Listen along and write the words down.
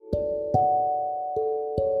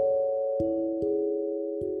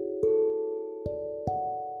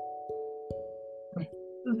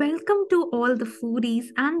Welcome to all the foodies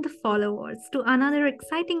and the followers to another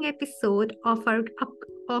exciting episode of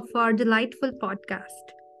our delightful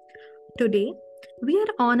podcast. Today, we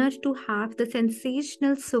are honored to have the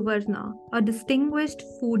sensational Suvarna, a distinguished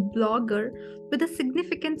food blogger with a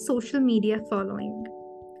significant social media following.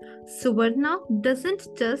 Suvarna doesn't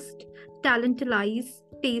just talentalize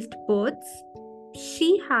taste buds,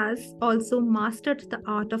 she has also mastered the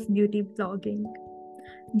art of beauty blogging.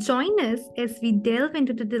 Join us as we delve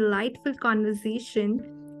into the delightful conversation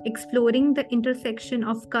exploring the intersection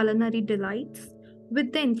of culinary delights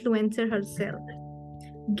with the influencer herself.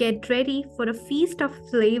 Get ready for a feast of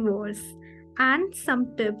flavors and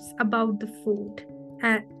some tips about the food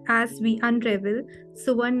as we unravel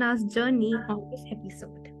Suvarna's journey on this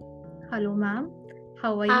episode. Hello, ma'am.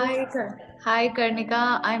 How are you? Hi,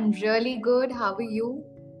 Karnika. I'm really good. How are you?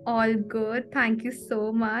 All good. Thank you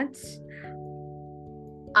so much.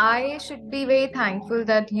 I should be very thankful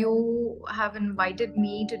that you have invited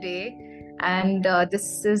me today, and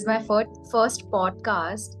this is my first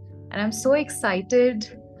podcast, and I'm so excited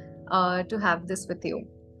to have this with you.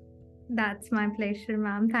 That's my pleasure,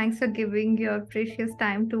 ma'am. Thanks for giving your precious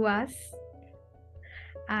time to us.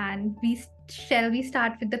 And shall we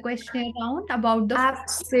start with the question round about the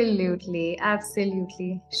Absolutely.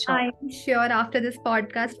 Sure. I'm sure after this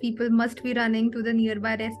podcast, people must be running to the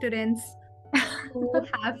nearby restaurants to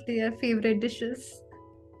have their favorite dishes.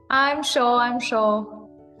 I'm sure.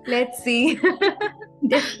 Let's see.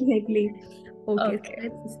 Definitely. Okay, Okay. so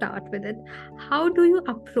let's start with it. How do you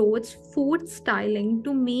approach food styling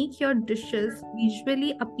to make your dishes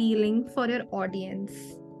visually appealing for your audience?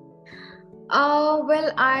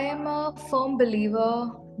 Well, I am a firm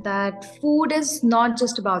believer that food is not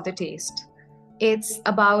just about the taste. It's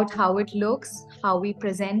about how it looks, how we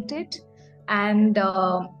present it, and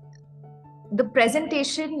the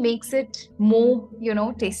presentation makes it more,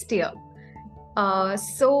 tastier.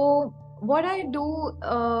 So what I do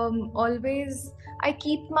always, I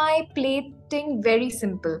keep my plating very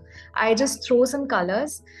simple. I just throw some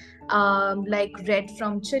colors, like red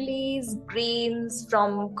from chilies, greens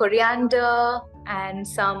from coriander, and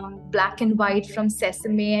some black and white from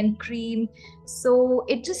sesame and cream. So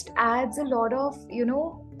it just adds a lot of,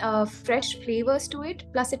 fresh flavors to it.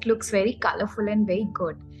 Plus, it looks very colorful and very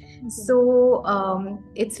good. So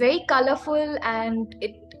it's very colorful, and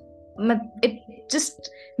it just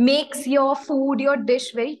makes your food, your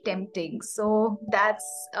dish, very tempting. So that's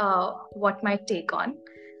what my take on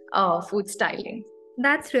food styling.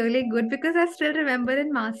 That's really good because I still remember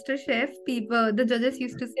in MasterChef, the judges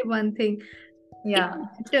used to say one thing. It Yeah,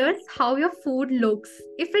 matters how your food looks.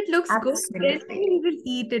 If it looks good, then absolutely. we will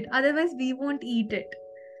eat it. Otherwise, we won't eat it.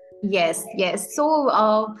 Yes.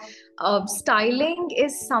 So, styling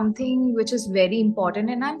is something which is very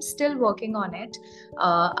important, and I'm still working on it.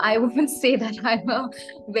 I wouldn't say that I'm a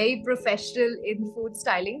very professional in food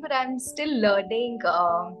styling, but I'm still learning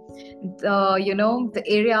the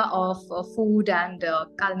area of food and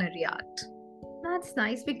culinary art. That's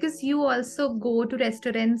nice because you also go to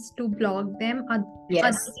restaurants to blog them. Other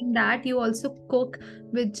Yes. than that, you also cook,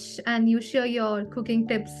 and you share your cooking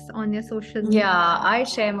tips on your social media. Yeah, I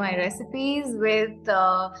share my recipes with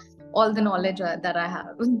all the knowledge that I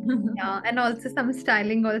have. Yeah, and also some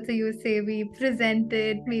styling. Also, you say we present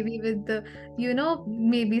it maybe with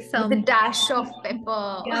maybe With a some, dash of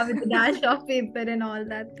pepper. yeah, with the dash of paper and all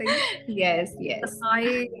that thing. Yes.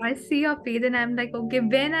 I see your page and I'm like, okay,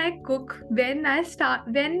 when I cook, when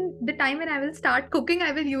the time when I will start cooking,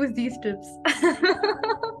 I will use these tips.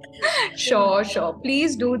 Sure.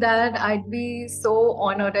 Please do that. I'd be so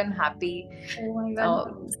honored and happy Oh my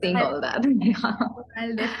God. seeing I'll, all that. Yeah.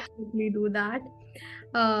 I'll definitely do that.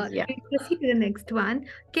 Yeah, We'll proceed to the next one.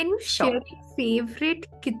 Can you share sure. your favorite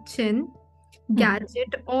kitchen Hmm.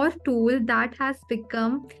 gadget or tool that has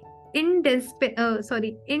become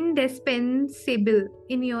indispensable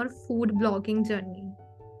in your food blogging journey?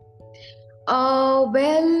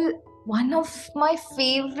 Well, one of my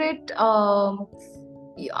favorite,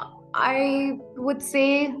 yeah, I would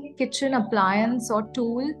say kitchen appliance or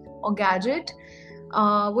tool or gadget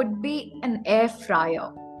would be an air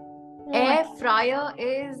fryer. Oh, Air fryer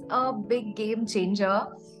is a big game changer.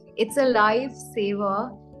 It's a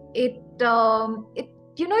lifesaver. It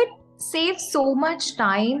saves so much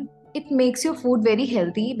time. It makes your food very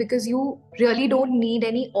healthy because you really don't need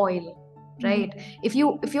any oil, mhm. right? If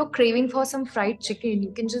you're craving for some fried chicken,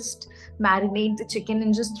 you can just marinate the chicken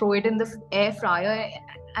and just throw it in the air fryer,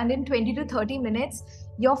 and in 20 to 30 minutes,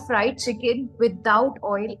 your fried chicken without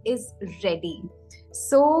oil is ready.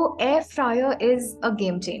 So air fryer is a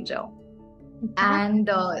game changer. That, And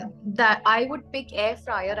that I would pick air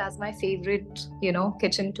fryer as my favorite,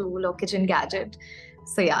 kitchen tool or kitchen gadget.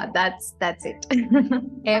 So yeah, that's it.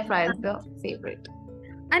 Air fryer is the favorite.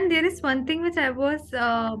 and there is one thing which I was,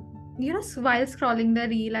 while scrolling the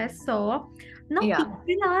reel, I saw now Yeah.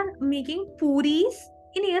 people are making puris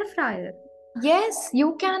in air fryer. Yes,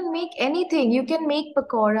 you can make anything. You can make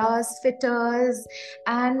pakoras, fritters,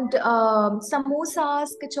 and samosas,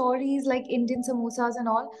 kachoris, like Indian samosas and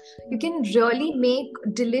all. You Hmm. can really make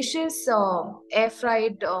delicious air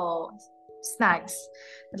fried snacks.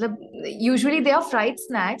 Matlab, usually they are fried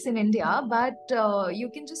snacks in India, but you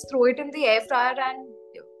can just throw it in the air fryer and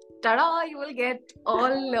tada, you will get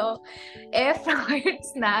all air fried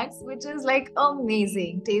snacks, which is like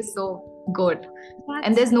amazing. Tastes so good. And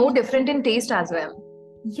That's there's no different in taste as well.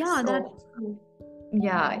 Yeah, that's So true.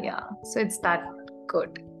 yeah. So it's that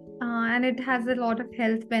good. And it has a lot of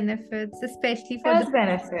health benefits, especially for the Health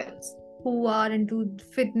benefits. who are into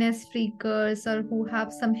fitness freakers or who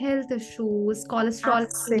have some health issues, cholesterol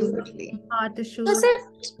issues, Absolutely. heart Plus,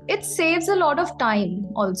 issues. it saves a lot of time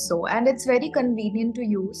also, and it's very convenient to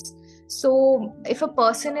use. So, if a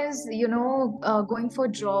person is, going for a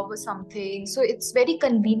job or something, so it's very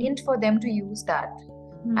convenient for them to use that.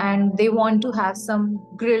 Hmm. And they want to have some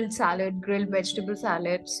grilled salad, grilled vegetable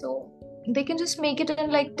salad, so they can just make it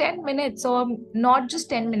in like 10 minutes, or not just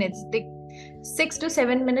 10 minutes, 6 to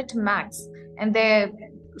 7 minute max, and their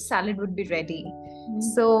salad would be ready. Hmm.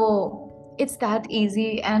 So it's that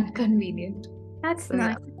easy and convenient. That's So yeah.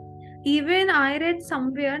 nice. Even I read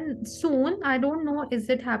somewhere soon, I don't know is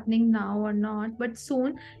it happening now or not, but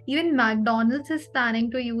soon even McDonald's is planning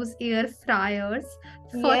to use air fryers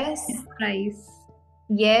for Yes. fries.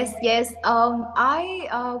 Yes. I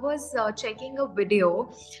was checking a video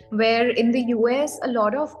where in the US, a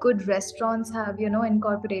lot of good restaurants have,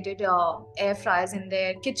 incorporated air fryers in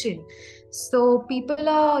their kitchen. So people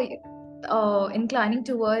are inclining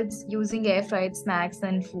towards using air fried snacks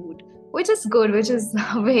and food, which is good, which is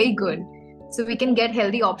very good. So we can get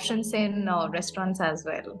healthy options in restaurants as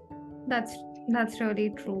well. That's really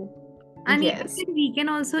true. And even Yes. then we can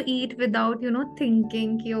also eat without,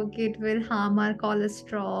 thinking, ki, okay, it will harm our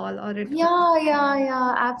cholesterol or it will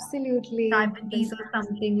Yeah, absolutely. diabetes or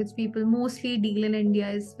something, which people mostly deal in India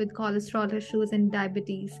is with cholesterol issues and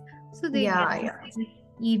diabetes. So they Yeah, can yeah.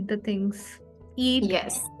 eat the things, eat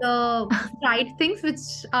Yes. the fried things which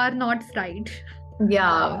are not fried.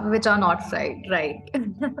 Yeah, which are not fried, right?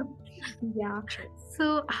 Yeah. True.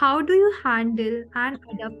 So, how do you handle and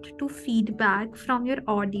adapt to feedback from your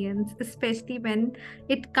audience, especially when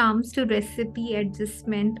it comes to recipe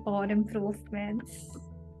adjustment or improvements?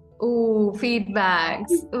 Oh,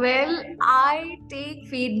 feedbacks. Well, I take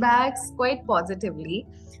feedbacks quite positively.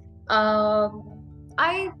 Uh,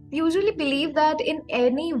 I usually believe that in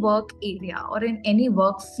any work area or in any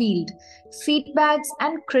work field, feedbacks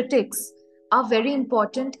and critics are very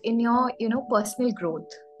important in your, personal growth,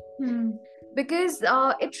 Hmm. because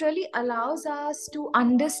it really allows us to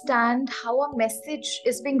understand how a message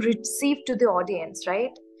is being received to the audience,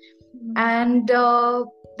 right? Hmm. And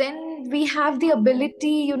then we have the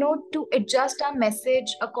ability, to adjust our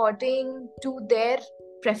message according to their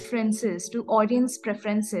preferences, to audience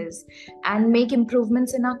preferences, and make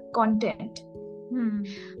improvements in our content. Hmm.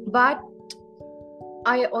 But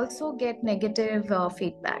I also get negative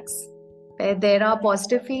feedbacks. There are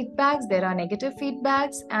positive feedbacks, there are negative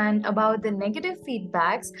feedbacks, and about the negative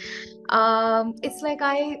feedbacks, it's like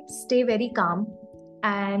I stay very calm,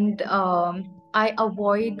 and I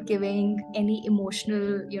avoid giving any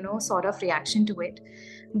emotional, sort of reaction to it.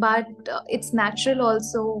 But it's natural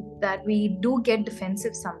also that we do get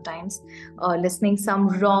defensive sometimes, listening some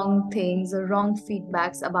wrong things or wrong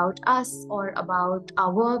feedbacks about us or about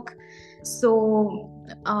our work. So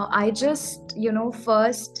I just,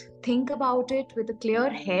 first think about it with a clear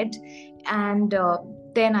head, and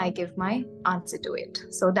then I give my answer to it.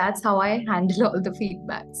 So that's how I handle all the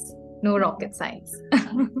feedbacks. No rocket science.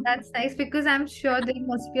 That's nice because I'm sure there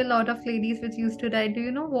must be a lot of ladies which used to write, do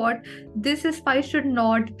you know what? This spice should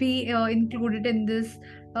not be included in this.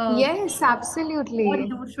 Yes, Or absolutely.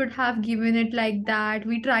 you should have given it like that.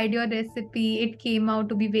 We tried your recipe. It came out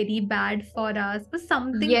to be very bad for us. But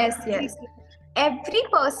something. Yes. Every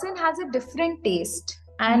person has a different taste,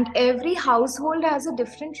 and every household has a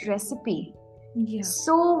different recipe. Yeah.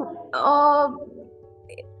 So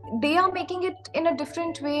they are making it in a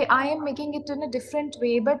different way. I am making it in a different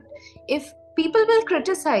way. But if people will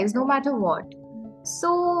criticize no matter what,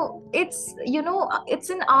 So it's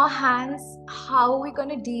in our hands how we're going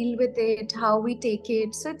to deal with it, how we take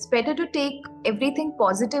it. So it's better to take everything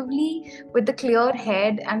positively with a clear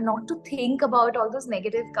head and not to think about all those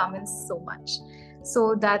negative comments so much.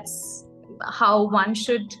 So that's how one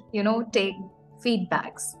should take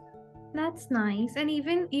feedbacks. That's nice. And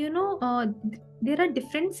even, there are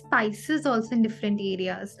different spices also in different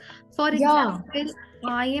areas. For Yeah. example,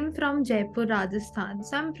 I am from Jaipur, Rajasthan.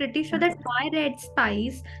 So I'm pretty sure that my red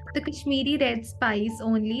spice, the Kashmiri red spice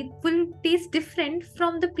only, will taste different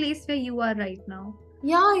from the place where you are right now.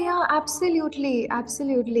 Yeah, yeah, absolutely,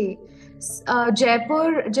 absolutely.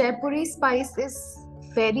 Jaipuri spice is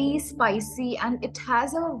very spicy and it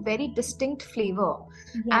has a very distinct flavor.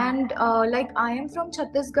 Yeah. And like I am from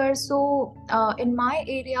Chhattisgarh, so in my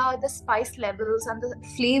area, the spice levels and the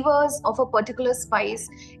flavors of a particular spice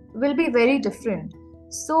will be very different.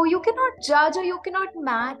 So you cannot judge or you cannot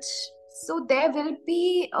match. So there will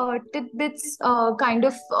be tidbits, kind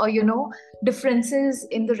of, differences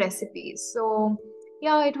in the recipes. So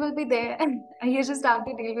yeah, it will be there. And you just have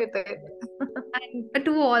to deal with it. And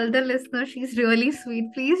to all the listeners, she's really sweet.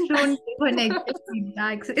 Please don't give her negative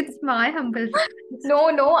feedbacks. It's my humble request. No,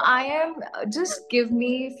 no, I am just give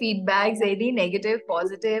me feedbacks, any negative,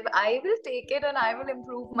 positive. I will take it and I will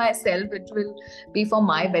improve myself. It will be for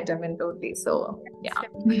my betterment only. So, That's yeah.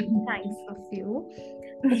 really nice of you.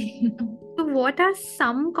 So, what are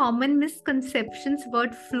some common misconceptions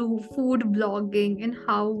about food blogging and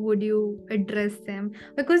how would you address them?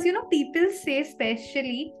 Because people say,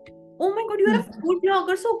 especially, oh my god, you are a Hmm. food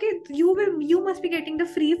blogger, so okay, you must be getting the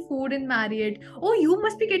free food in Marriott. Oh, you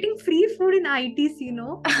must be getting free food in ITC.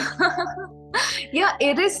 Yeah,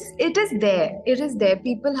 it is there,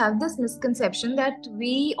 people have this misconception that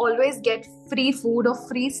we always get free food or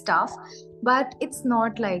free stuff, but it's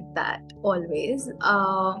not like that always.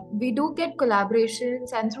 We do get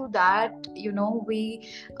collaborations, and through that, we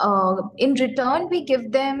in return we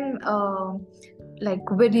give them like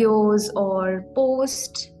videos or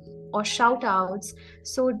post or shout outs.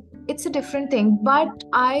 So it's a different thing, but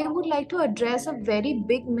I would like to address a very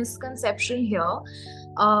big misconception here.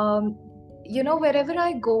 um, Wherever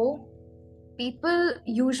I go, people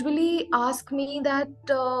usually ask me that,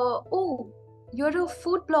 oh, you're a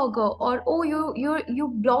food blogger, or oh, you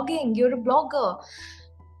blogging, you're a blogger.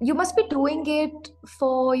 You must be doing it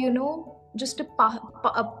for just a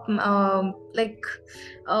like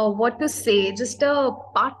what to say, just a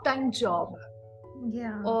part-time job,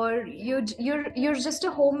 Yeah. or you're just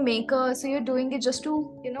a homemaker, so you're doing it just to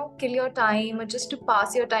kill your time or just to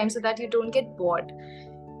pass your time so that you don't get bored.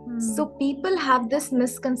 Hmm. So people have this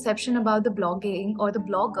misconception about the blogging or the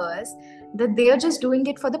bloggers, that they are just doing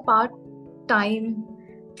it for the part time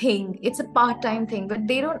thing. It's a part time thing, but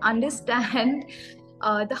they don't understand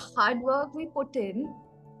the hard work we put in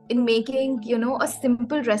making a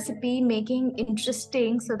simple recipe, making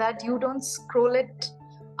interesting so that you don't scroll it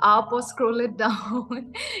up or scroll it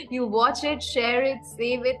down. You watch it, share it,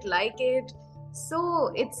 save it, like it.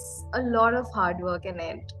 So it's a lot of hard work in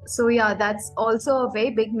it. So yeah, that's also a very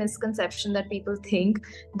big misconception, that people think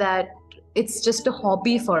that it's just a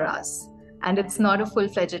hobby for us and it's not a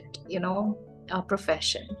full-fledged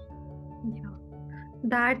profession. Yeah.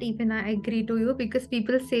 That even I agree to you because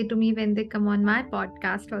people say to me when they come on my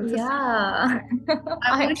podcast also, Yeah.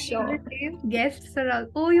 I I'm would say sure. the same. Guests are all,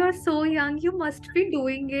 oh, you're so young. You must be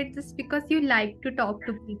doing it just because you like to talk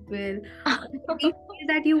to people. We feel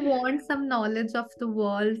that you want some knowledge of the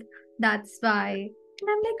world. That's why. And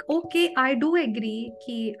I'm like, okay, I do agree.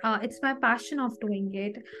 It's my passion of doing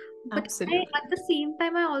it. But Absolutely. at the same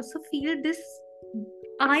time, I also feel this.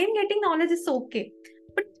 I am getting knowledge is okay,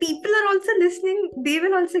 but people are also listening. They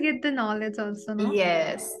will also get the knowledge also, no?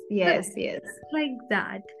 Yes, So yes, yes. like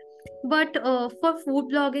that. But for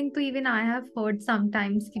food blogging, too, even I have heard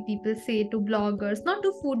sometimes people say to bloggers, not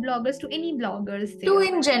to food bloggers, to any bloggers To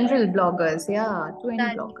there, in general bloggers, yeah, to any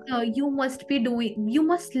that blogger. you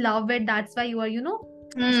must love it. That's why you are,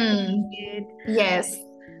 Hmm. it. Yes.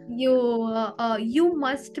 You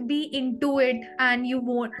must be into it, and you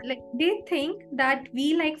won't like. They think that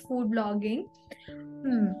we like food blogging,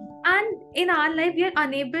 Hmm. and in our life we are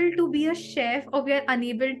unable to be a chef, or we are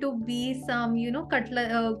unable to be some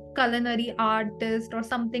culinary artist or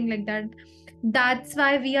something like that. That's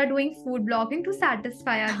why we are doing food blogging, to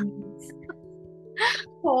satisfy our needs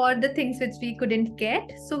for the things which we couldn't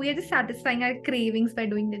get, so we are just satisfying our cravings by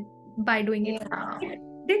doing it. Yeah. But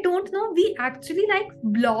they don't know we actually like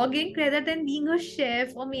blogging rather than being a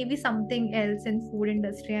chef or maybe something else in food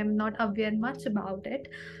industry. I'm not aware much about it.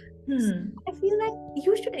 Hmm. I feel like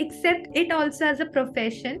you should accept it also as a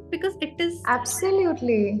profession because it is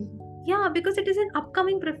Absolutely. Yeah, because it is an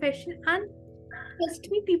upcoming profession, and trust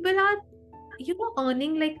me, people are,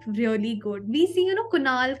 earning like really good. We see,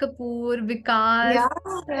 Kunal Kapoor, Vikas, Yeah,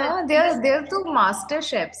 yeah, they're the master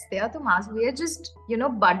chefs. They are the master. We are just,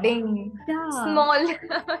 budding yeah. small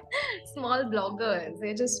small bloggers.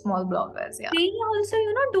 They're just small bloggers. Yeah. They also,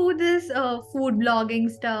 do this food blogging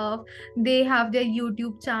stuff. They have their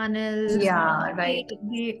YouTube channels. Yeah, They right.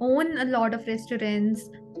 they own a lot of restaurants.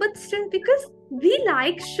 But still, because we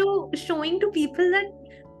like showing to people that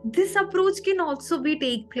this approach can also be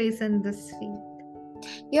take place in this field.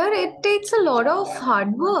 Yeah, it takes a lot of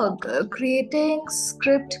hard work, creating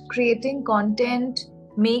script, creating content,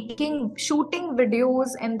 shooting videos,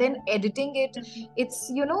 and then editing it. It's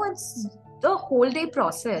the whole day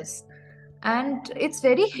process. And it's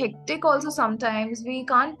very hectic also sometimes. We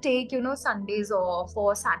can't take, Sundays off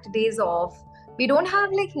or Saturdays off. We don't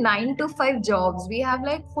have like 9 to 5 jobs. We have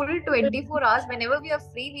like full 24 hours. Whenever we are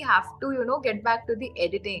free, we have to, get back to the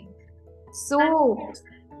editing. So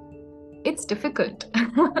it's difficult.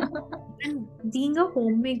 And being a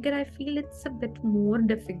homemaker, I feel it's a bit more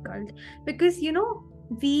difficult because,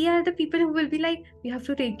 we are the people who will be like, we have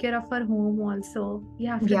to take care of our home also. We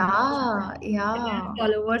have to Yeah, and our yeah.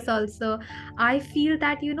 followers also. I feel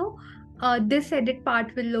that, this edit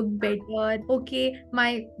part will look better. Okay,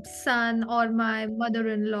 my son or my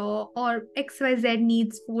mother-in-law or XYZ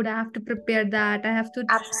needs food. I have to prepare that. I have to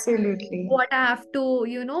Absolutely. what I have to,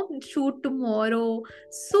 shoot tomorrow.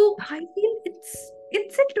 So I feel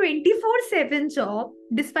it's a 24/7 job,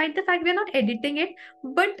 despite the fact we're not editing it,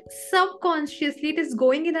 but subconsciously it is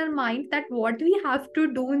going in our mind that what we have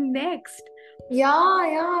to do next. Yeah,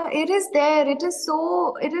 yeah, it is there. It is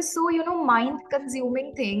so, mind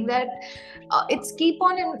consuming thing that it's keep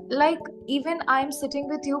on in, like, even I'm sitting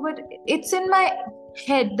with you, but it's in my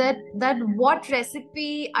head that what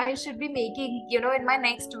recipe I should be making, in my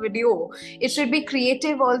next video. It should be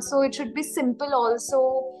creative also, it should be simple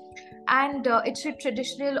also, and it should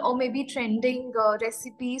traditional or maybe trending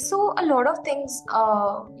recipe. So a lot of things,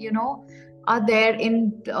 are there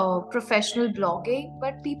in professional blogging,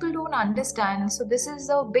 but people don't understand. So this is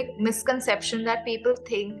a big misconception that people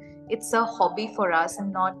think it's a hobby for us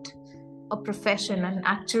and not a profession, an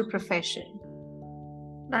actual profession.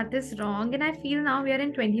 That is wrong, and I feel now we are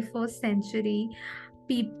in 21st century.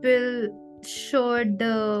 People should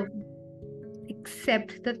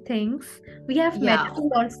accept the things. We have Yeah,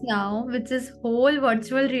 metaverse now, which is whole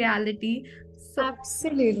virtual reality. So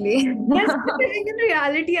absolutely. we're still living in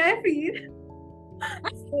reality, I feel.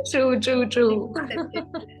 True, true, true. Accept it.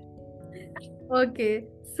 Okay,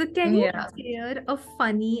 so can you Yeah. share a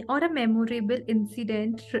funny or a memorable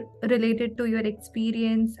incident related to your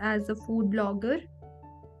experience as a food blogger?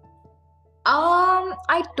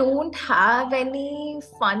 I don't have any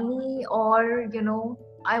funny or,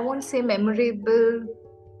 I won't say memorable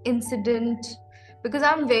incident because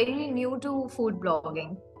I'm very new to food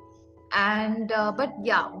blogging. And but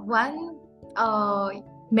yeah, one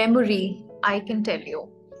memory I can tell you.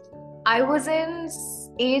 I was in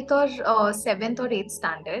eighth or seventh or eighth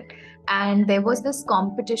standard, and there was this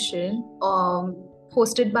competition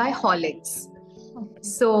hosted by Horlicks. Okay.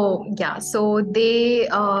 So yeah, so they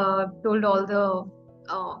told all the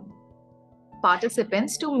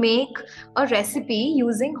participants to make a recipe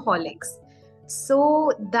using Horlicks.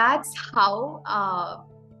 So that's how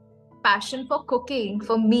passion for cooking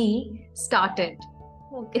for me started.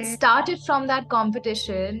 It Okay. started from that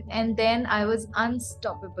competition, and then I was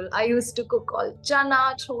unstoppable. I used to cook all chana,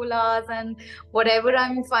 cholas, and whatever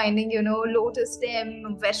I'm finding, lotus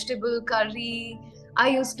stem, vegetable curry. I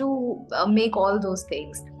used to make all those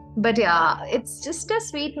things. But yeah, it's just a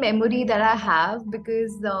sweet memory that I have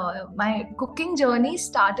because my cooking journey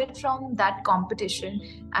started from that competition,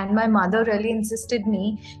 and my mother really insisted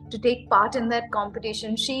me to take part in that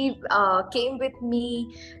competition. She came with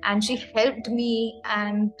me and she helped me,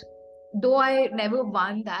 and though I never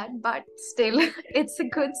won that, but still it's a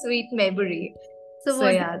good sweet memory. So So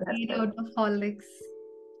what did yeah, you that's made it. out of Horlicks?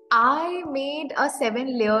 I made a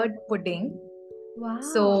 7 layered pudding. Wow.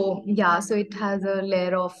 So yeah, so it has a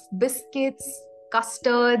layer of biscuits,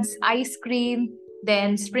 custards, ice cream,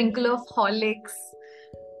 then sprinkle of Horlicks.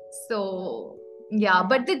 So yeah,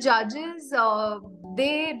 but the judges,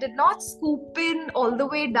 they did not scoop in all the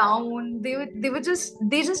way down. They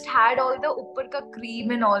just had all the upper ka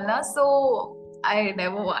cream and all na. So I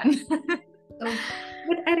never won. Okay.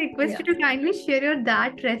 But I request Yeah. you to kindly share your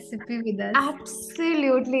that recipe with us.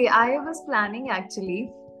 Absolutely. I was planning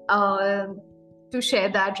actually uh, to share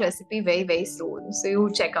that recipe very, very soon. So you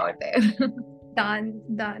check out there. Done,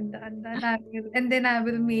 done, done, done. I will, and then I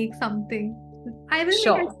will make something. I will make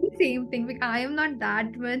Sure. actually the same thing because I am not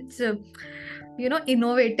that much,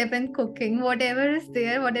 innovative in cooking. Whatever is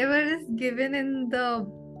there, whatever is given in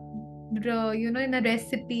in a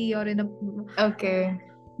recipe or in a Okay.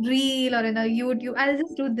 reel or in a YouTube, I'll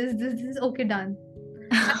just do this. Okay, done.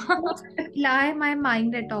 I won't apply my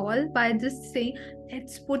mind at all by just saying,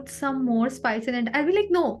 let's put some more spice in it. I'll be like,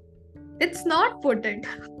 no, it's not put it.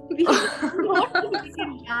 We not cooking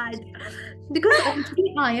it that. Because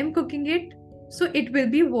already I am cooking it, so it will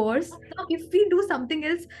be worse. Now, if we do something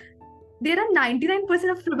else, there are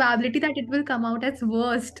 99% of probability that it will come out as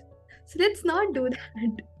worst. So let's not do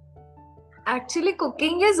that. Actually,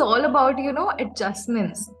 cooking is all about,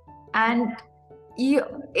 adjustments. And you,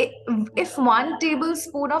 i- if 1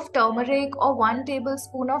 tablespoon of turmeric or 1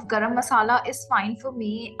 tablespoon of garam masala is fine for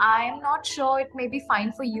me, I am not sure it may be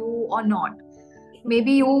fine for you or not.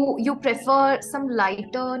 Maybe you prefer some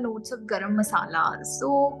lighter notes of garam masala.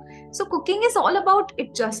 So cooking is all about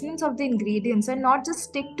adjustments of the ingredients and not just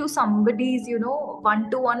stick to somebody's one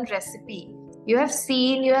to one recipe. You have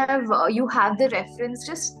seen, you have the reference,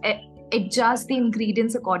 just adjust the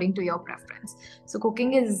ingredients according to your preference. So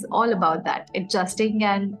cooking is all about that, adjusting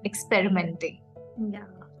and experimenting. Yeah,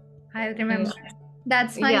 I'll remember. Yeah.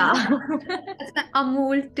 That's my Yeah. that's my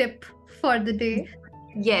Amul tip for the day.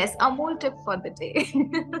 Yes, Amul tip for the day.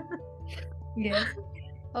 Yes.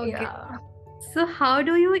 Okay. Yeah. So, how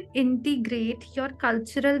do you integrate your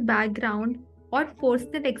cultural background or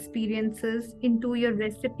personal experiences into your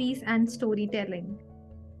recipes and storytelling?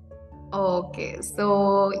 Okay, so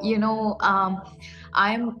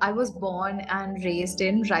I was born and raised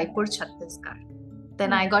in Raipur, Chhattisgarh.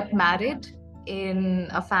 Then I got married in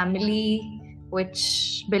a family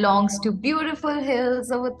which belongs to beautiful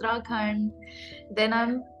hills of Uttarakhand. Then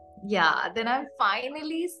I'm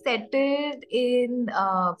finally settled in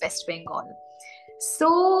West Bengal.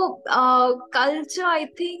 So culture, I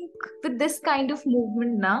think, with this kind of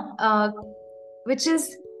movement now, which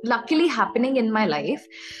is luckily happening in my life,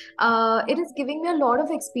 it is giving me a lot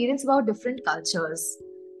of experience about different cultures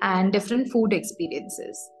and different food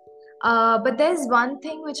experiences. But there's one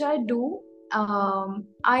thing which I do.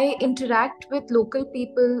 I interact with local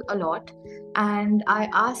people a lot, and I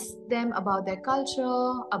ask them about their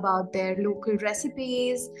culture, about their local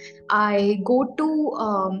recipes. I go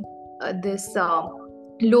to this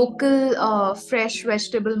local fresh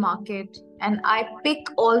vegetable market, and I pick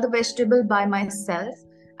all the vegetable by myself.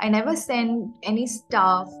 I never send any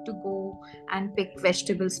staff to go and pick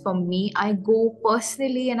vegetables for me. I go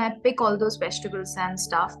personally and I pick all those vegetables and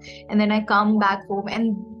stuff, and then I come back home.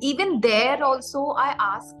 And even there also, I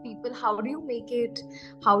ask people, how do you make it?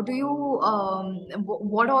 How do you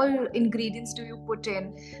what all ingredients do you put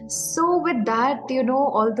in? So with that,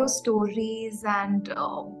 all those stories and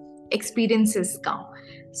experiences come.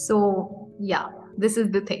 So yeah, this is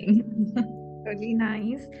the thing. Really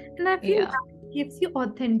nice. And I feel Yeah. that gives you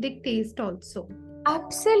authentic taste also.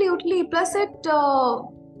 Absolutely. Plus, it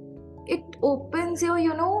opens your,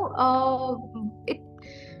 it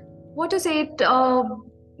what to say, it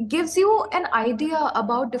gives you an idea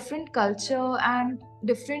about different culture and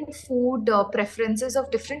different food preferences of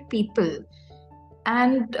different people.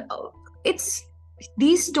 And it's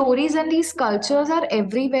these stories and these cultures are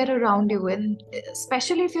everywhere around you, and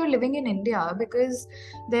especially if you're living in India, because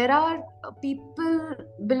there are people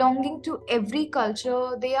belonging to every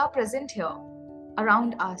culture, they are present here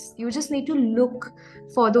around us. You just need to look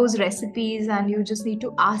for those recipes and you just need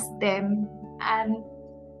to ask them, and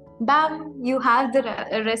bam, you have the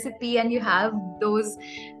recipe and you have those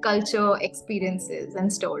culture experiences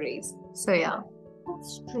and stories. So yeah.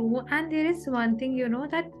 That's true. And there is one thing,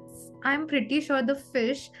 that I'm pretty sure the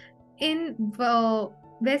fish in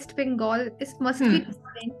West Bengal is must be Hmm.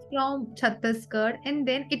 different from Chhattisgarh, and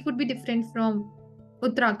then it would be different from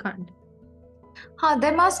Uttarakhand. Huh,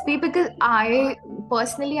 there must be, because I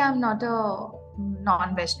personally am not a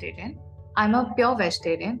non-vegetarian. I'm a pure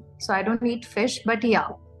vegetarian, so I don't eat fish. But yeah,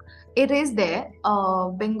 it is there.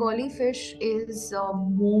 Bengali fish is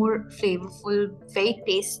more flavorful, very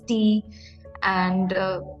tasty, and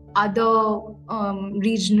other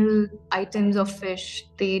regional items of fish,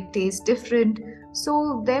 they taste different.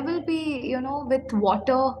 So there will be, with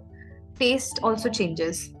water, taste also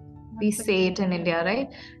changes. We say it in India, right?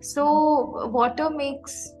 So water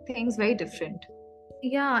makes things very different.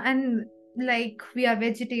 Yeah, and like we are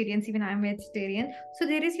vegetarians, even I'm vegetarian. So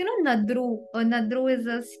there is, nadru. Nadru is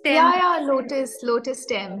a stem. Yeah, yeah, lotus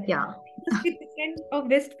stem. Yeah, Must be different of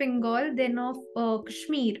West Bengal, then of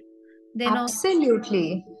Kashmir, then of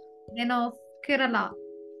absolutely. then of Kerala.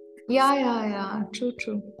 Yeah, yeah, yeah. True,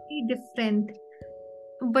 true. Very different.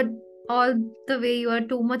 But all the way you are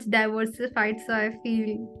too much diversified, so I feel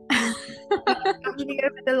you come here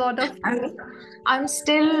with a lot of I'm, food. I'm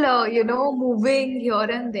still, moving here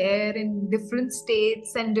and there in different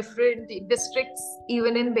states and different districts,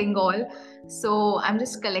 even in Bengal. So I'm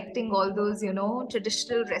just collecting all those,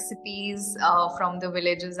 traditional recipes from the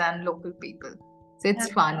villages and local people. So it's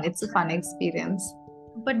That- fun. It's a fun experience.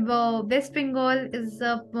 But West Bengal is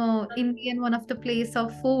Indian one of the place of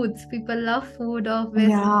foods. People love food of West.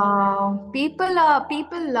 Yeah, people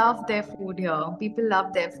love their food here. People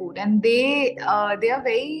love their food, and they are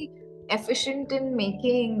very efficient in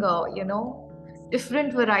making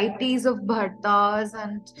different varieties of bhartas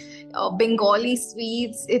and Bengali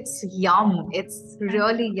sweets. It's yum. It's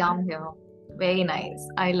really yum here. Very nice.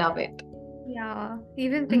 I love it. Yeah,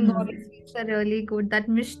 even Bengali Mhm. sweets are really good. That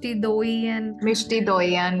mishti doi and Mishti doi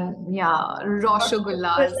and yeah,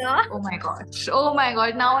 rosogullas. rasgulla. Oh my gosh. Oh my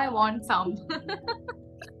god. Now I want some.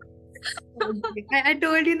 Okay. I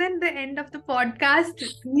told you that in the end of the podcast,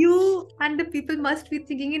 you and the people must be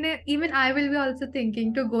thinking even I will be also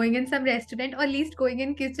thinking to going in some restaurant or at least going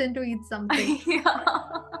in kitchen to eat something. Yeah.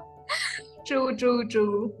 True, true,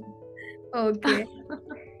 true. Okay.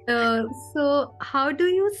 Uh, so how do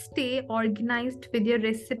you stay organized with your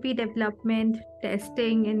recipe development,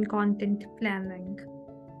 testing, and content planning?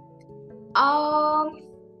 Um,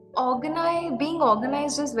 being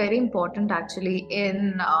organized is very important actually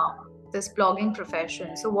in this blogging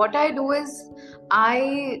profession. So what I do is I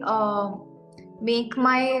make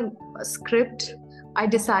my script. I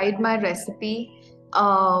decide my recipe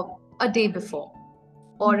a day before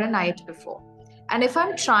or a night before. And if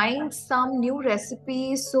I'm trying some new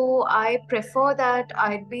recipe, so I prefer that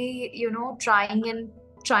I'd be,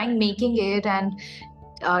 trying making it and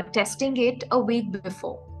testing it a week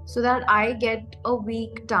before, so that I get a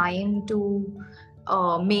week time to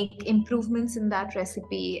make improvements in that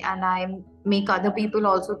recipe, and I make other people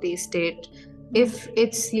also taste it. If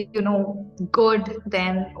it's good,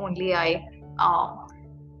 then only I uh,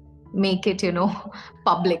 make it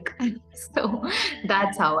public. So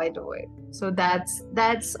that's how I do it. So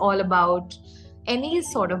that's all about any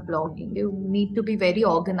sort of blogging. You need to be very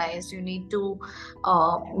organized. You need to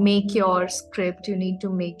make your script, you need to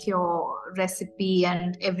make your recipe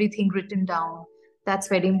and everything written down. That's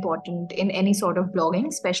very important in any sort of blogging,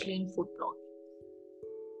 especially in food blogging.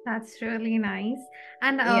 That's really nice.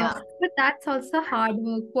 And Yeah. but that's also hard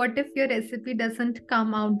work. What if your recipe doesn't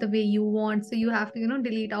come out the way you want? So you have to,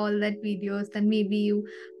 delete all that videos. Then maybe you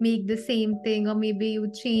make the same thing, or maybe you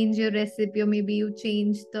change your recipe, or maybe you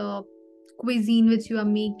change the cuisine which you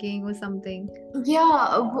are making or something.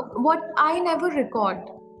 Yeah, what I never record.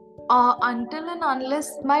 Until and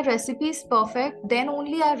unless my recipe is perfect, then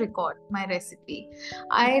only I record my recipe.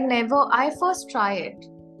 I first try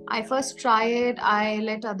it. I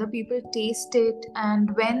let other people taste it,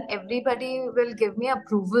 and when everybody will give me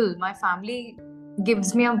approval, my family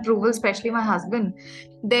gives me approval, especially my husband,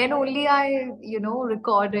 then only I,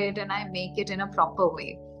 record it and I make it in a proper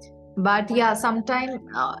way. But yeah, sometimes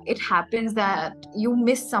it happens that you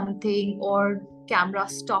miss something or camera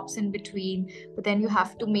stops in between, but then you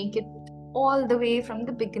have to make it all the way from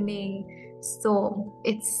the beginning. So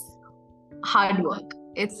it's hard work.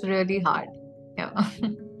 It's really hard. Yeah.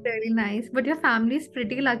 Very nice. But your family is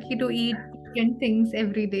pretty lucky to eat different things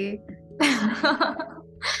every day.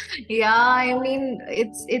 Yeah, I mean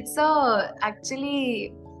it's a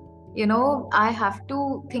actually, I have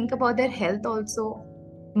to think about their health also,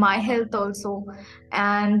 my health also.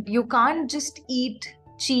 And you can't just eat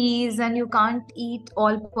cheese, and you can't eat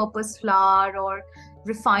all purpose flour or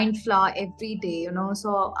refined flour every day,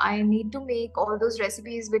 so I need to make all those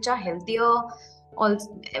recipes which are healthier,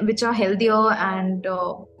 also which are healthier, and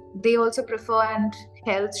they also prefer, and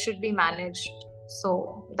health should be managed.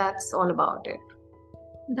 So that's all about it.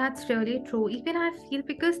 That's really true. Even I feel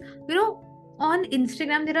because, on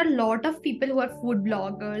Instagram, there are a lot of people who are food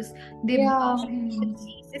bloggers. They Yeah. blog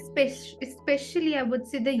recipes, especially I would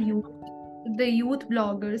say the youth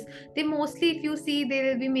bloggers. They mostly, if you see, they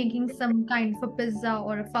will be making some kind of a pizza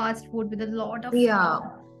or a fast food Yeah.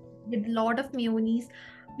 with a lot of mayonnaise.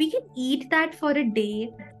 We can eat that for a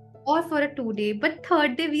day or for a 2 day, but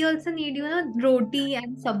third day we also need, roti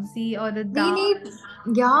and sabzi or the We dal. need,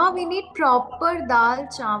 yeah, we need proper dal,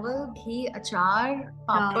 chawal, ghee, achar, Yeah.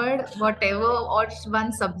 papad, whatever, or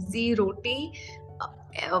one sabzi, roti.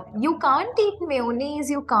 You can't eat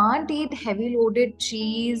mayonnaise, you can't eat heavy loaded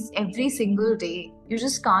cheese every single day. You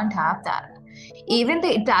just can't have that. Even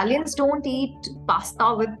the Italians don't eat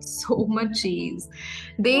pasta with so much cheese.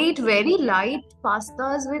 They eat very light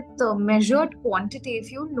pastas with measured quantity.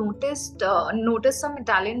 If you notice some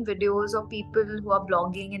Italian videos of people who are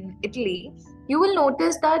blogging in Italy, you will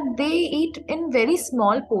notice that they eat in very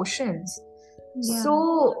small portions. Yeah.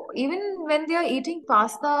 So even when they are eating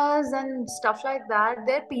pastas and stuff like that,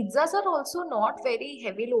 their pizzas are also not very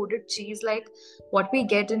heavy loaded cheese like what we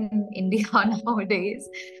get in India nowadays.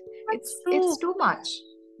 That's It's true. too much.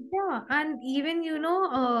 Yeah, and even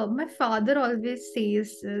my father always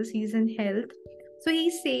says this, he's in health. So he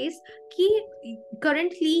says ki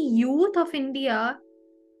currently youth of India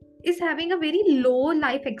is having a very low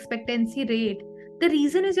life expectancy rate. The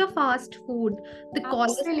reason is your fast food, the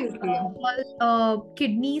Absolutely. cholesterol,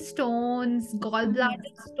 kidney stones,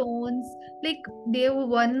 gallbladder Mhm. stones. Like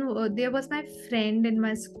there was my friend in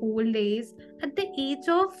my school days. At the age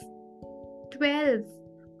of 12,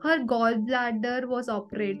 her gallbladder was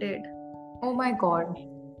operated. Oh my God.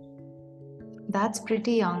 That's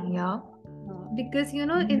pretty young, yeah. Because in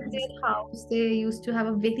Mhm. their house they used to have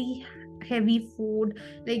a very heavy food,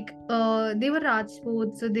 like they were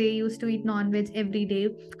Rajput, so they used to eat non-veg every day.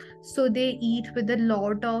 So they eat with a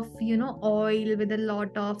lot of oil, with a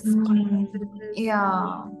lot of spices,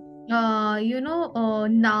 Yeah.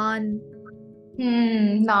 naan.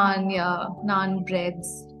 Naan, yeah. Naan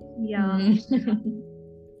breads. Yeah. Hmm.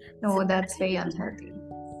 So No, that's very unhealthy.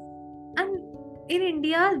 and in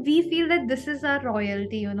India we feel that this is our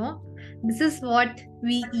royalty, this is what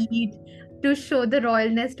we eat to show the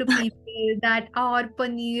royalness to people, that our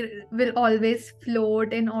paneer will always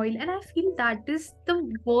float in oil. And I feel that is the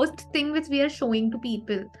worst thing which we are showing to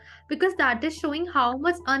people, because that is showing how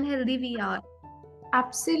much unhealthy we are.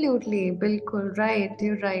 Absolutely, bilkul, right,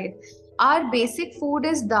 you're right. Our basic food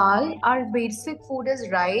is dal, our basic food is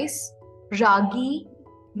rice, ragi,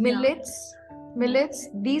 Yeah. millets.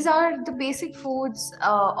 These are the basic foods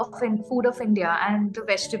food of India, and the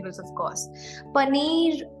vegetables, of course.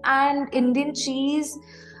 Paneer and Indian cheese.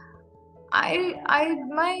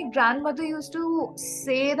 My grandmother used to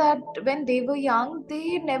say that when they were young,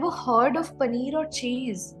 they never heard of paneer or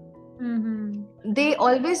cheese. Mm-hmm. They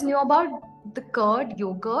always knew about the curd,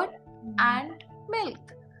 yogurt, Mm-hmm. and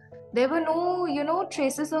milk. There were no,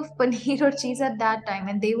 traces of paneer or cheese at that time,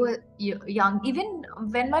 and they were young. Even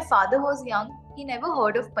when my father was young, he never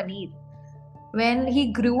heard of paneer. When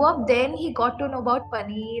he grew up, then he got to know about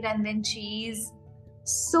paneer and then cheese. Yeah.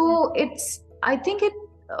 So I think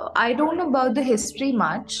I don't know about the history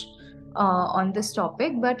much on this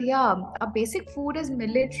topic, but yeah, a basic food is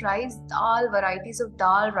millet, rice, dal, varieties of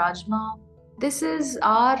dal, rajma. This is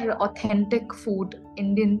our authentic food,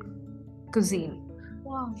 Indian cuisine.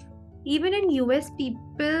 Yeah. Even in US,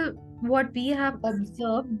 people, what we have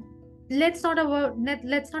observed, let's not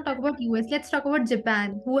talk about US. Let's talk about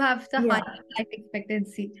Japan, who have the Yeah. higher life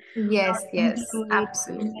expectancy, Yes, around yes, 08,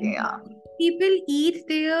 absolutely. Yeah. people eat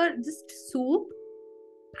their just soup,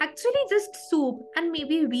 actually just soup and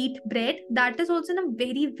maybe wheat bread. That is also in a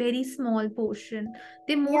very very small portion.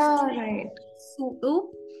 They Yeah, mostly right. soup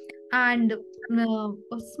and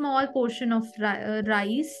a small portion of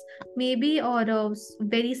rice, maybe, or a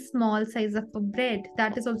very small size of a bread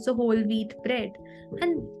that is also whole wheat bread.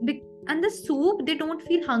 And the soup, they don't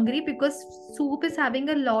feel hungry because soup is having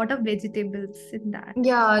a lot of vegetables in that.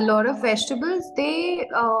 Yeah, a lot of vegetables. They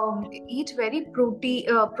eat very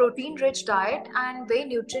protein rich diet and very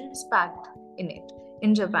nutrients packed in it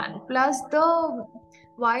in Japan. Plus the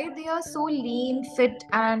why they are so lean, fit,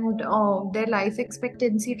 and their life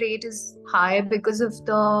expectancy rate is high because of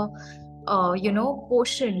the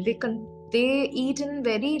portion. They eat in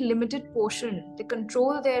very limited portion. They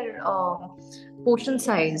control their portion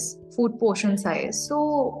size, food portion size.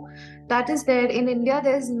 So that is there in India.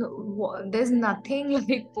 There's nothing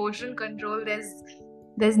like portion control.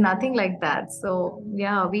 There's nothing like that. So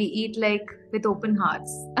yeah, we eat like with open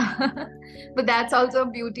hearts. But that's also a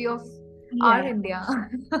beauty of our Yeah. India.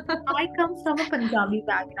 I come from a Punjabi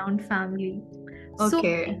background family. So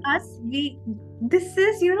Okay. us, this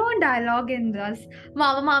is, a dialogue in us.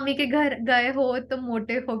 मामा मामी के घर गए हो तो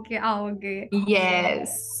मोटे होके आओगे. Yes.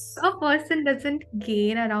 A person doesn't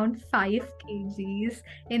gain around 5 kgs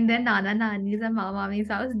in their nana nani's and mama mami's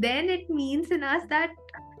house, then it means in us that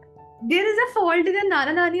there is a fault in the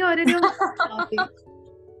nana nani or in your mama.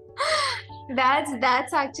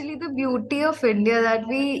 That's actually the beauty of India, that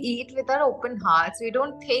we eat with our open hearts. We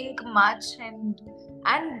don't think much,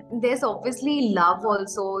 and there's obviously love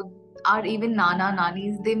also. Our even nana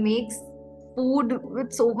nanis, they make food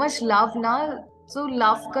with so much love na. So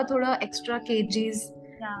love का थोड़ा extra kgs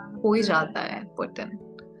Yeah. हो ही जाता है put in.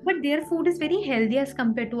 but their food is very healthy as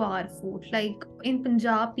compared to our food. Like in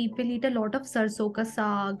Punjab, people eat a lot of sarson ka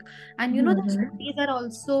saag, and you know the Mhm. chutneys are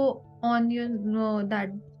also on, you know,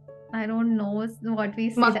 that I don't know what we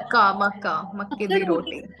say that Makke makka di roti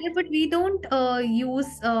roti. is there, but we don't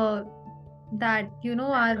use that, you know,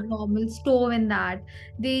 our normal stove in that.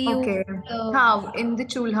 They use Okay. uh, Ha, in the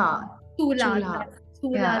chulha. chulas, Chulha. that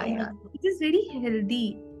chulas, Yeah, yeah. which is very healthy.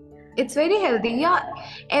 It's very healthy. Yeah,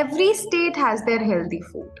 every state has their healthy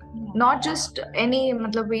food. Yeah, Not just any,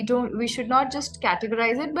 matlab, we should not just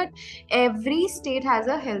categorize it, but every state has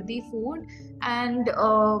a healthy food. And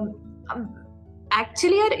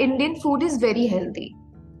actually, our Indian food is very healthy.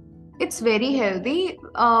 It's very healthy.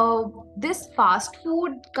 This fast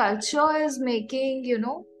food culture is making,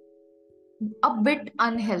 a bit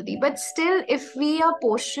unhealthy, but still if we are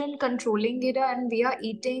portion controlling it and we are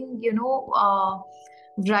eating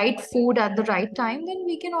right food at the right time, then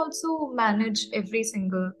we can also manage every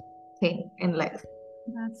single thing in life.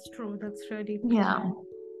 that's true. That's really true. Yeah.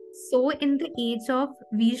 So, in the age of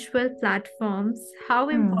visual platforms, how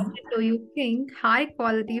Hmm. important do you think high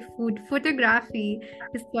quality food photography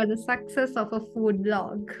is for the success of a food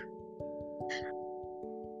blog?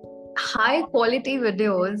 High quality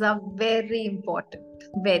videos are very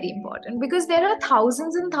important, because there are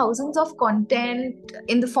thousands and thousands of content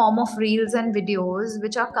in the form of reels and videos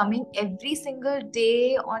which are coming every single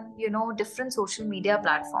day on different social media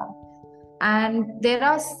platform. And there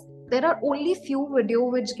are only few video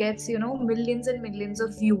which gets millions and millions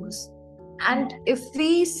of views. And if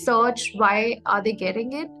we search why are they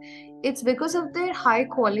getting it, it's because of their high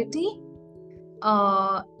quality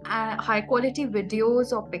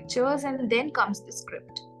videos or pictures, and then comes the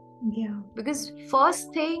script. Yeah, Because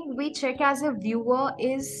first thing we check as a viewer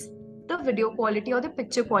is the video quality or the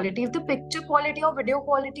picture quality. If the picture quality or video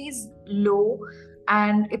quality is low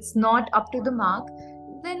and it's not up to the mark,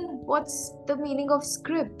 then what's the meaning of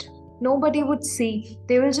script? Nobody would see.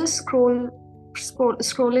 They will just scroll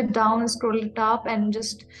it down, scroll it up, and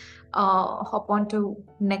just hop on to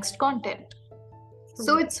next content.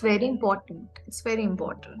 So true. it's very important. It's very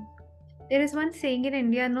important. There is one saying in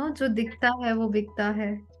India, no, जो दिखता है वो बिकता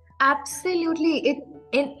है. Absolutely.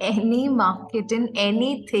 In any market, in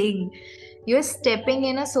anything, you're stepping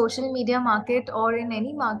in a social media market or in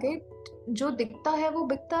any market, जो दिखता है वो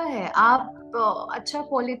बिकता है. आप अच्छा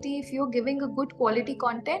quality, if you're giving a good quality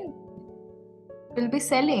content, will be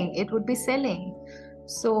selling. It would be selling.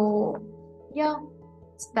 So yeah,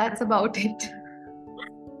 that's about it.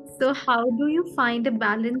 So, how do you find a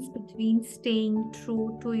balance between staying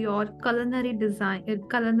true to your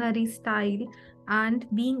culinary style, and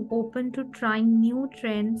being open to trying new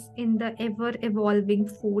trends in the ever evolving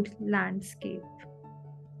food landscape?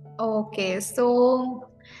 Okay, so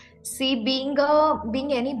see, being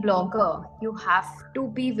any blogger, you have to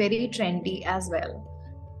be very trendy as well.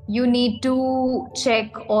 You need to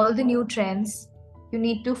check all the new trends. You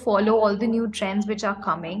need to follow all the new trends which are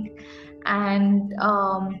coming, and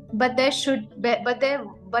but there should be,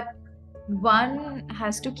 but one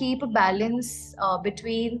has to keep a balance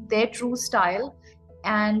between their true style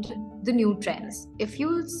and the new trends. If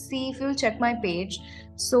you'll check my page,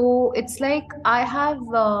 so it's like I have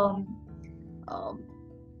um,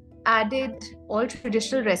 added all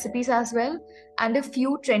traditional recipes as well, and a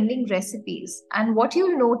few trending recipes. And what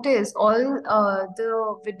you'll notice, all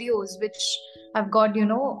the videos which have got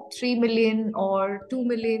 3 million or 2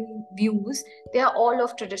 million views, they are all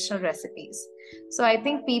of traditional recipes. So I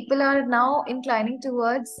think people are now inclining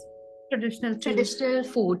towards Traditional food. traditional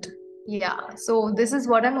food. Yeah, so this is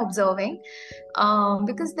what I'm observing,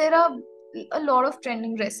 because there are a lot of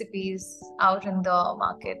trending recipes out in the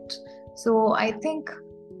market. So I think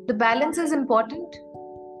the balance is important.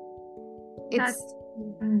 That's It's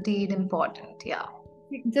indeed important. Yeah.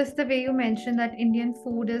 just the way you mentioned that Indian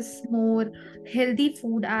food is more healthy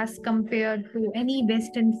food as compared to any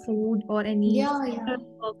Western food or any Yeah, yeah.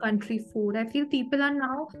 other country food. I feel people are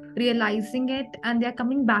now realizing it and they're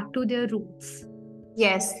coming back to their roots.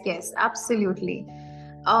 Yes, yes, absolutely.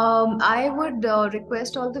 I would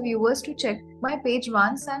request all the viewers to check my page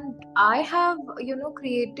once, and I have,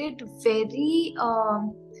 created very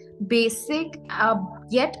basic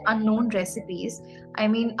yet unknown recipes. I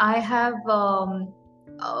mean, I have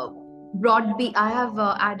I have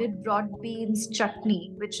added broad beans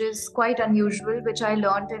chutney, which is quite unusual, which I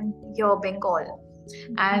learned in here Bengal.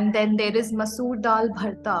 And then there is masoor dal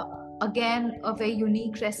bharta, again a very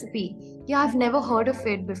unique recipe. Yeah, I've never heard of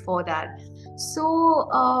it before that. So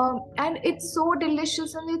and it's so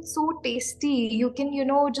delicious and it's so tasty. You can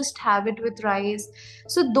just have it with rice.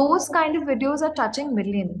 So those kind of videos are touching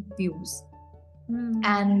million views. Hmm.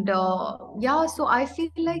 And yeah, so I feel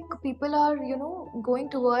like people are, going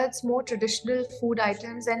towards more traditional food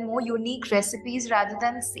items and more unique recipes rather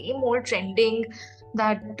than same old trending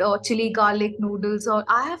that chili garlic noodles. Or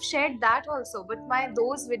I have shared that also, but my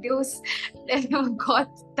those videos never got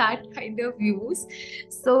that kind of views.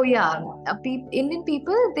 So yeah, Indian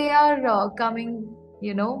people, they are coming,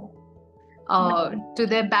 you know to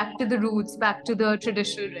their back to the roots, back to the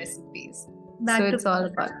traditional recipes. So Back to it's all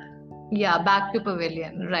about, yeah, back to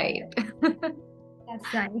pavilion, right.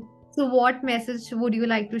 that's right. So, what message would you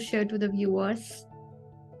like to share to the viewers?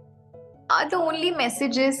 The only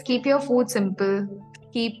message is keep your food simple,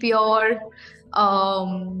 keep your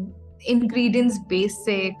ingredients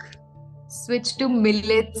basic, switch to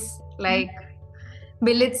millets. Like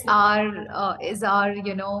millets are is our,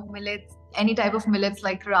 millets, any type of millets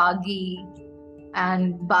like ragi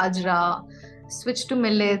and bajra, switch to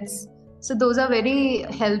millets. So those are very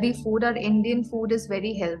healthy food. Our Indian food is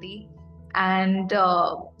very healthy, and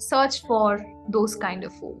search for those kind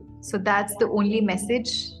of food. So that's the only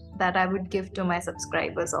message that I would give to my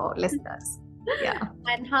subscribers or listeners. Yeah.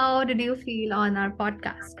 And how did you feel on our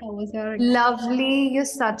podcast? How was your Lovely, you're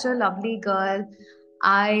such a lovely girl.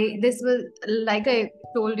 This was, like I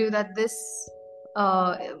told you, that this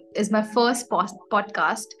uh, is my first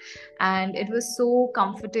podcast, and it was so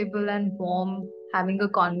comfortable and warm having a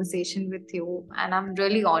conversation with you. And I'm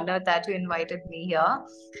really honored that you invited me here.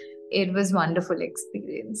 It was wonderful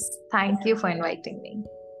experience. Thank you for inviting me.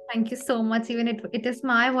 Thank you so much. Even it is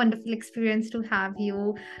my wonderful experience to have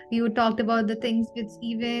you. You talked about the things which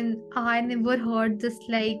even I never heard, just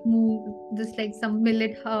like some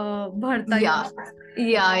millet bharta Yeah,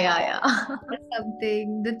 yeah, yeah, yeah. or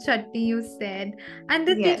something, the chutney you said. And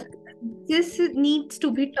the thing, Yes. this needs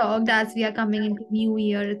to be talked as we are coming into new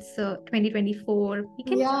year. It's 2024.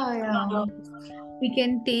 Yeah, yeah. We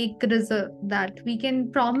can take result that we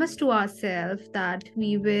can promise to ourselves that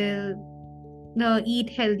we will eat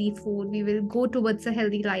healthy food, we will go towards a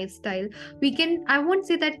healthy lifestyle. We can, I won't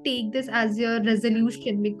say that take this as your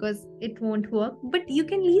resolution because it won't work, but you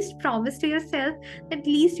can at least promise to yourself that at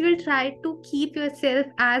least you will try to keep yourself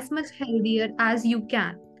as much healthier as you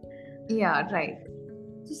can. Yeah, right.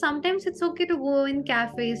 So sometimes it's okay to go in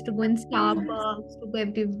cafes, to go in Starbucks, to go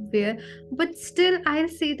everywhere, but still I'll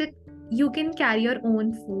say that you can carry your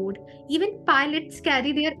own food. Even pilots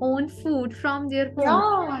carry their own food from their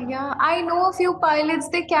home. Yeah, yeah. I know a few pilots,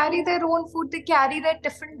 they carry their own food, they carry their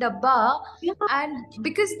tiffin dabba, Yeah, and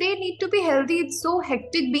because they need to be healthy, it's so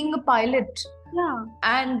hectic being a pilot yeah.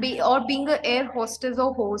 and being a air hostess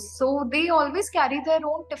or host. So they always carry their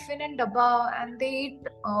own tiffin and dabba, and they eat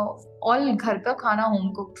all ghar ka khana,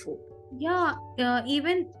 home cooked food. Yeah,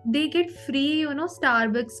 even they get free,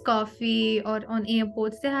 Starbucks coffee or on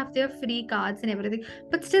airports, they have their free cards and everything.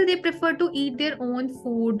 But still, they prefer to eat their own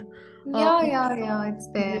food, uh, Yeah, yeah, yeah, it's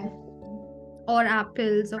there. or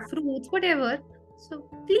apples or fruits, whatever. So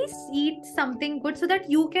please eat something good so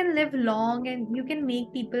that you can live long and you can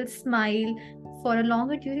make people smile for a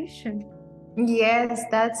longer duration. Yes,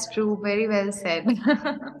 that's true. Very well said.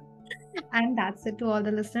 And that's it to all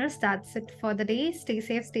the listeners. That's it for the day. Stay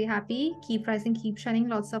safe, stay happy, keep rising, keep shining.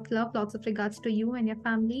 Lots of love, lots of regards to you and your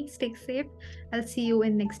family. Stay safe. I'll see you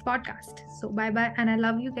in next podcast. So bye bye, and I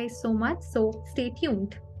love you guys so much. So stay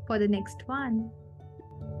tuned for the next one.